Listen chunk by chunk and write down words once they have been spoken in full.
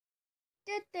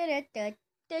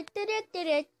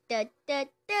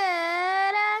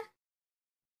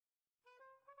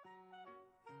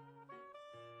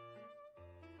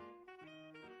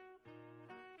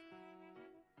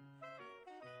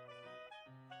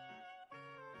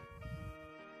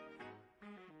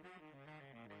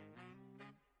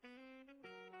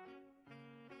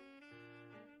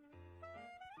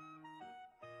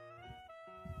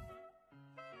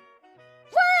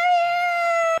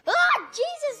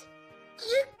Jesus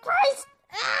Christ!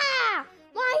 Ah!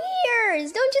 My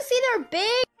ears! Don't you see they're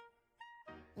big?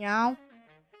 No.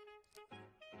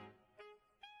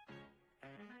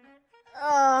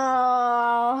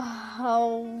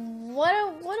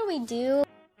 What do we do?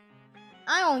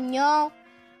 I don't know.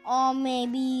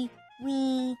 Maybe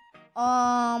we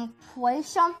play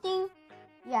something?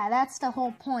 Yeah, that's the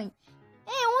whole point.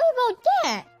 Hey, what about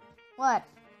that? What?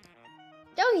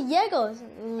 Those Legos.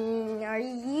 Are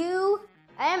you?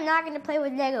 I am not gonna play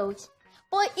with Legos.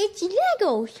 But it's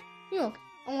Legos. Look,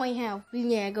 I have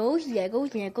Legos,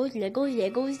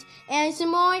 and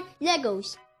some more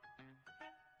Legos.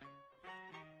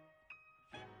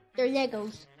 They're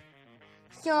Legos.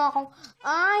 So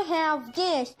I have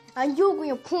this, and you're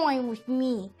gonna play with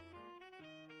me.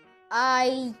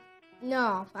 I'm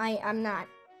not.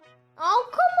 Oh,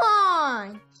 come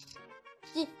on!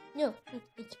 No,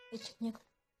 it's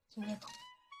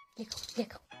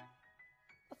Lego.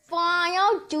 Fine,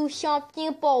 I'll do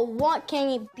something, but what can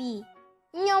it be?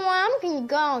 You know what, I'm gonna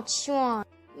go outside.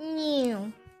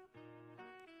 No.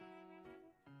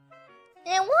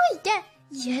 And what is that?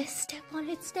 Yes, step on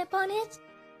it.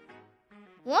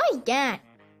 What is that?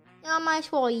 I might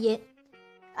as well eat it.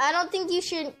 I don't think you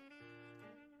should.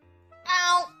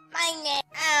 Ow, my neck.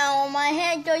 Ow, my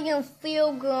head doesn't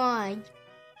feel good.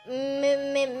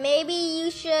 Maybe you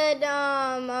should,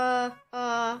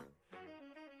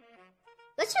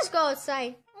 let's just go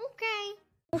outside. Okay.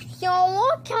 So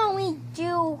what can we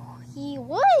do here?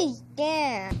 What is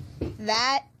that?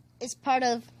 That is part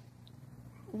of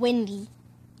Wendy.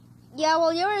 Yeah,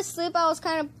 while you were asleep, I was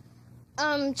kind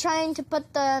of, trying to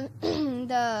put the,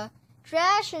 the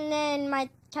trash, and then my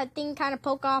thing kind of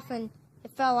poked off and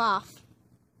it fell off.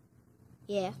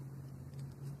 Yeah.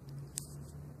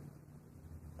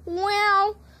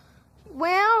 Well,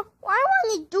 I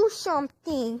want to do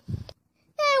something.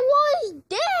 Hey, what is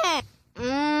that?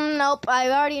 Nope, I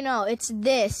already know. It's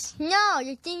this. No,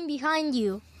 your thing behind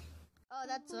you. Oh,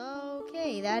 that's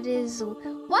okay. That is...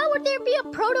 Why would there be a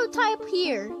prototype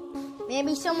here?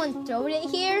 Maybe someone threw it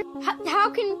here? How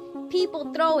can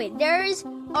people throw it? There is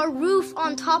a roof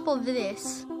on top of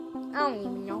this. I don't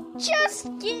even know. Just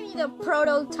give me the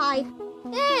prototype.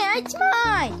 Hey, it's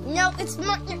mine. No, it's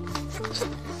mine.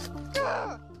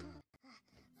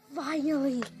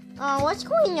 Finally. What's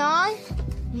going on?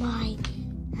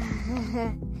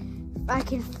 I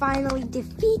can finally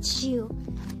defeat you.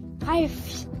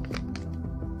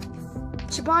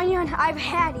 Chibanian, I've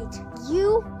had it.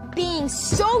 You being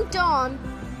so dumb,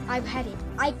 I've had it.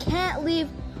 I can't live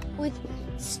with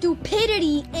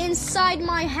stupidity inside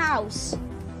my house.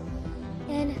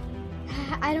 And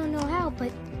I don't know how,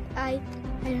 but I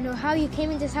don't know how you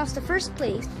came in this house the first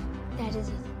place. That is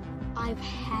it. I've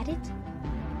had it.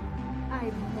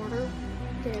 I'm never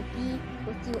gonna be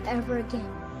with you ever again.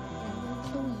 I'm gonna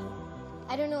kill you.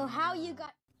 I don't know how you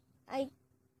got... I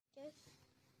guess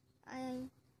I'll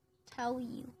tell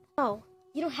you. Oh,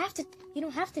 you don't have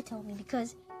to tell me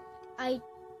because I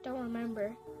don't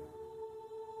remember.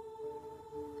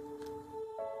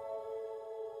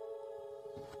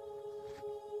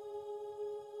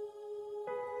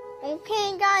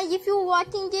 Okay, guys, if you're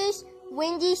watching this,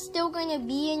 Wendy's still gonna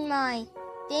be in my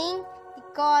thing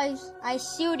because I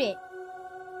sued it.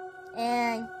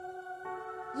 And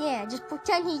yeah, just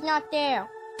pretend he's not there.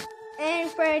 And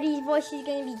Freddy's voice is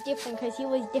gonna be different because he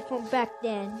was different back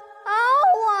then.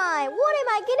 Oh, what am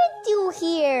I gonna do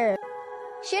here?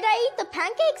 Should I eat the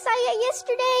pancakes I ate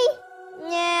yesterday?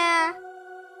 Yeah.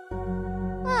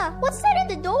 Huh, what's that at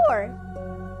the door?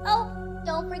 Oh,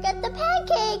 don't forget the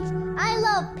pancakes. I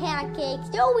love pancakes.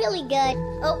 They're really good.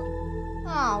 Oh,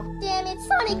 damn it.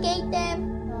 Sonic ate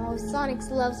them. Oh, Sonic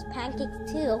loves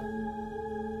pancakes too.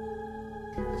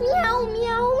 Meow,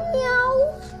 meow, meow.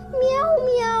 Meow,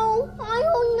 meow. I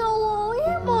don't know.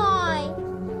 Where am I?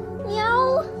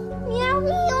 Meow, meow,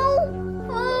 meow.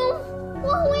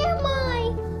 Where am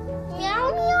I? Meow,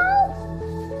 meow.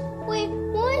 Wait,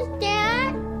 what's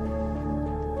that?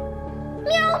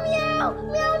 Meow, meow.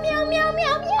 Meow, meow, meow,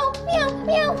 meow, meow, meow,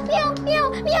 meow, meow, meow,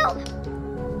 meow.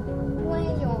 Wait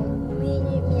a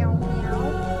minute, meow, meow.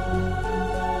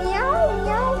 Meow,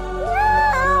 meow,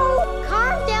 meow.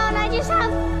 Calm down, I just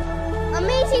have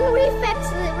amazing amazing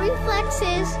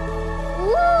reflexes.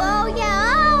 Ooh, oh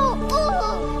yeah,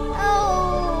 oh.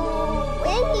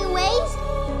 Anyways,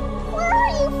 where are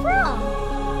you from?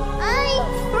 I'm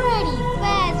Freddy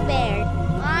Fazbear.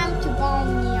 I'm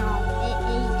Chibonio.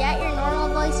 Is that your normal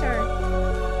voice or?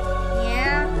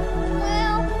 Yeah.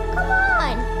 Well, come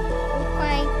on.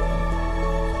 Okay.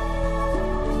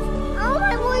 Oh,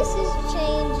 my voice is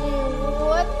changing.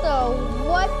 What the?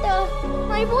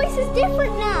 My voice is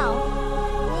different now.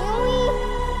 Really?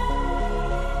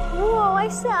 Whoa, I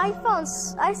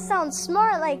sound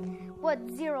smart. Like, what,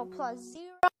 0 plus 0?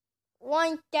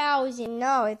 1,000.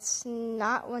 No, it's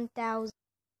not 1,000.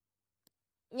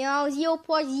 No, 0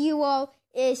 plus 0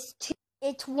 is 2.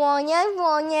 It's 1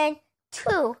 and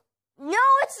 2. No,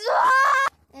 it's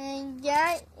not! And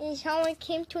that is how I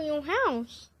came to your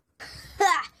house.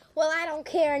 Well, I don't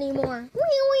care anymore.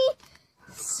 Wee.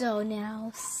 So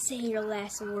now, say your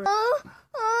last word.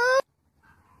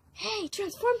 Hey,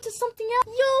 transform to something else.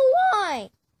 Yo, why?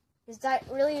 Is that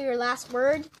really your last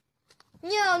word?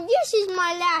 No, this is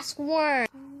my last word.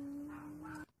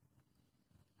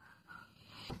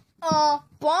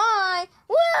 Bye.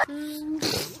 What? Damn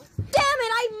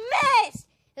it, I missed.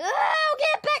 Oh,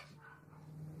 get back.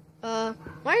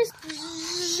 Where's...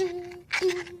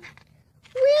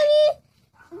 Really?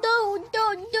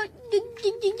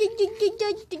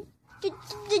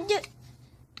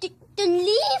 The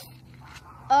leaf?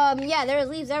 Yeah, there's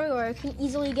leaves everywhere. It can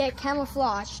easily get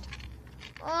camouflaged.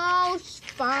 Oh,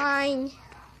 fine.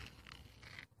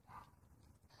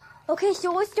 Okay,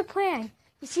 so what's the plan?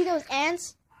 You see those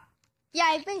ants? Yeah,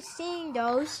 I've been seeing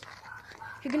those.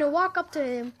 You're gonna walk up to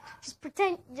them. Just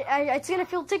pretend it's gonna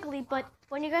feel tickly, but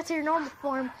when you get to your normal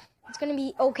form, it's gonna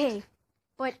be okay.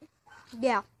 But,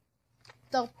 yeah.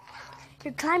 So,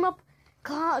 you climb up,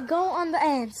 go on the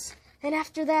ants, and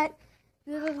after that,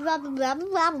 blah, blah, blah,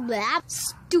 blah, blah.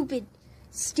 Stupid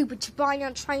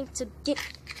Chibonio trying to get,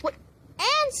 what,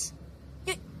 ants?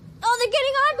 Oh, they're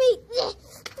getting on me!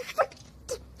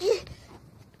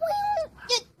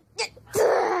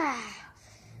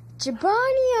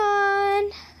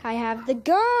 Chibonio, I have the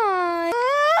gun.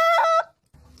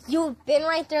 You've been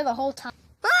right there the whole time.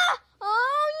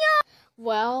 Oh no!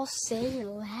 Well, say your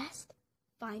last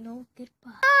final goodbye.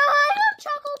 No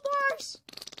chocolate bars!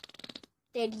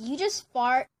 Did you just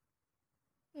fart?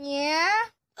 Yeah?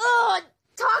 Oh,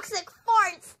 toxic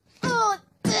farts! Oh,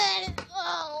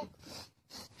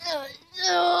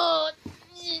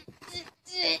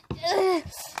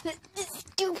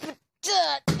 stupid.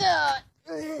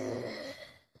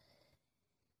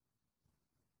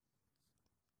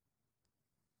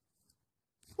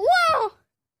 Wow!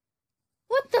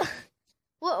 What the?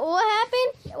 What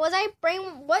happened? Was I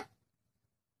what?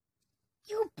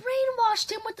 You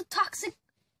brainwashed him with the toxic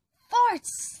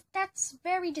farts. That's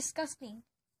very disgusting.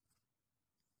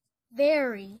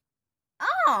 Very.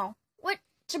 Oh, what?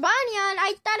 Chibonio,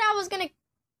 I thought I was gonna...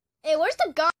 Hey, where's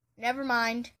the gun? Never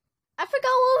mind. I forgot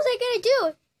what was I gonna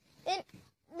do. And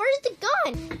where's the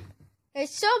gun?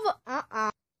 It's so...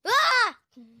 Ah! What?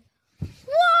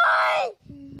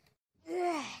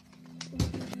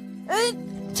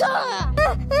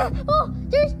 Oh,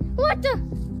 there's... What the...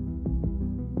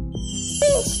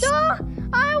 Star?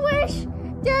 I wish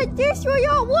that this were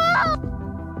your... Whoa!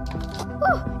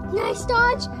 Oh, nice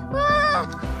dodge.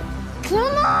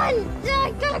 Come on!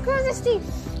 I gotta cross this thing.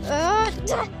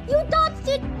 You dodged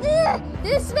it!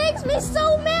 This makes me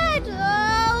so mad!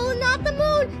 Oh, not the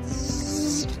moon!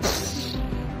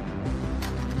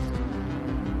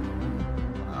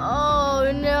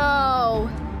 Oh, no.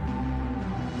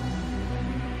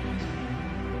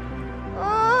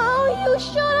 Oh, you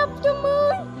shut up the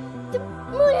moon! The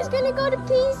moon is gonna go to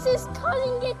pieces,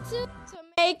 causing it to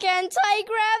make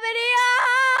anti-gravity!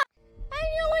 I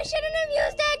knew I shouldn't have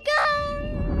used that gun!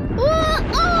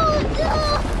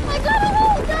 I got a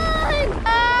hold on!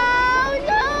 Oh,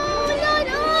 no!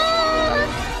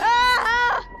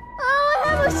 I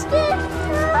have a stick!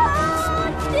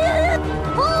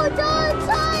 Hold on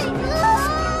tight!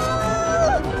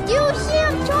 You see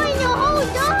I'm trying to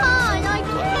hold on! I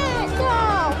can't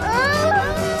now!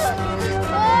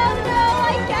 Oh no! I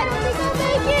don't think I'll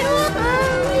make it!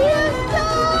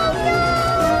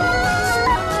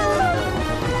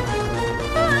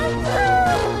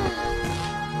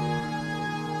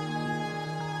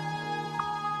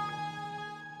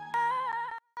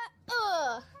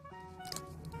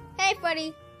 Hey,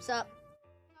 Freddy. What's up?